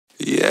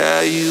Yeah,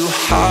 you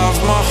have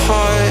my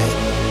heart.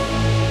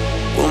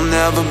 We'll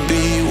never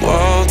be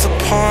worlds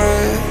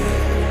apart.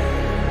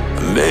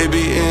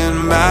 Maybe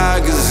in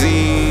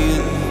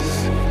magazines,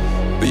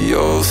 but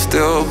you'll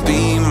still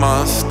be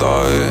my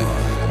star.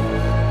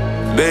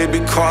 Baby,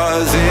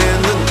 'cause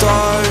in the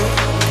dark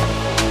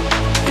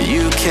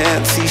you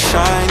can't see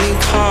shiny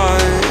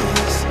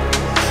cars,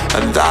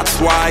 and that's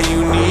why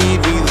you need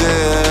me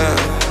there.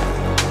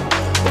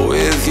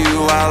 With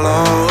you I'll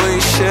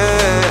always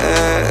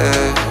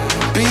share.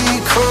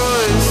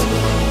 Because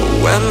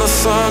when the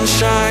sun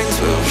shines,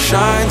 we'll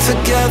shine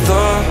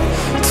together.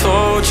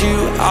 Told you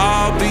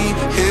I'll be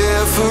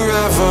here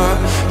forever.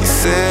 You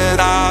said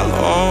I'll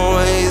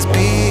always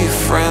be a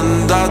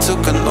friend. I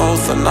took an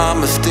oath and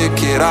I'ma stick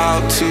it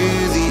out to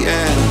the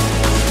end.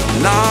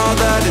 Now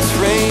that it's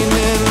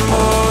raining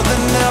more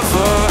than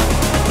ever,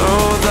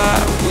 know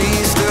that we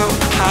still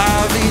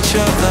have each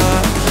other.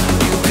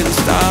 You can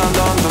stand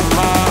under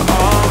my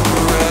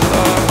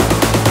umbrella.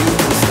 You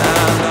can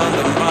stand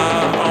under my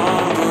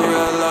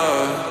umbrella.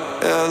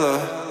 Ella,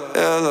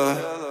 Ella,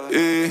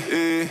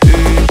 Ella,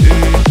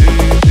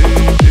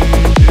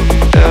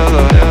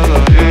 Ella, Ella, Ella,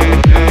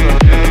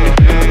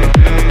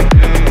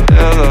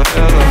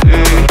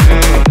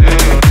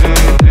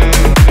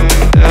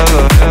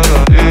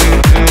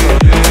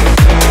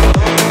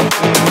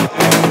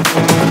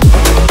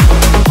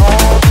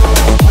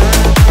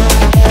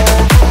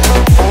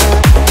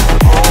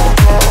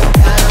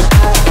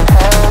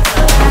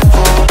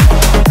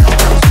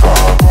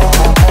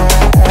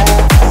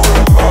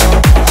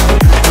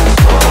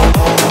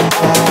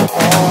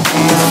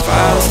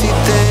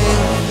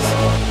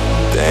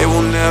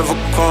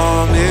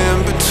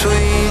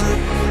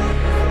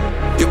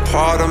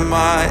 part of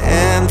my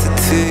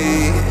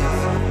entity,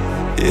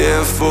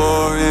 yeah,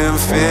 for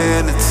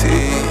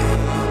infinity.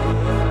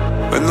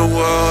 When the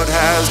world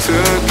has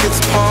took its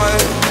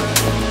part,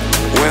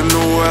 when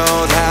the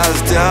world has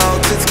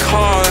dealt its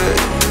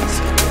cards,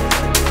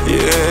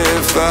 yeah,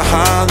 if the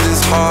hand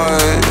is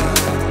hard,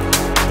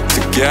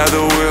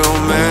 together we'll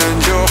mend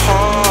your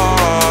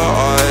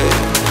heart.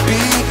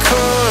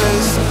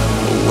 Because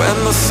when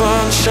the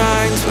sun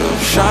shines, we'll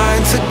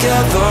shine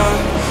together.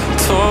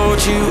 Told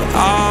you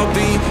I'll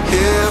be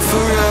here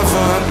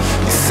forever.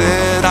 You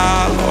said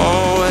I'll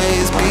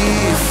always be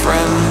a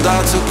friend. I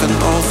took an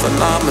oath and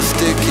I'ma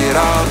stick it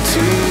out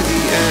to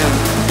the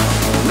end.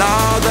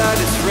 Now that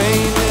it's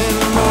raining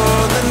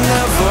more than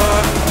ever,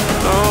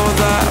 know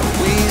that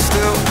we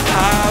still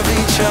have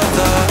each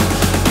other.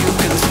 You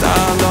can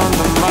stand on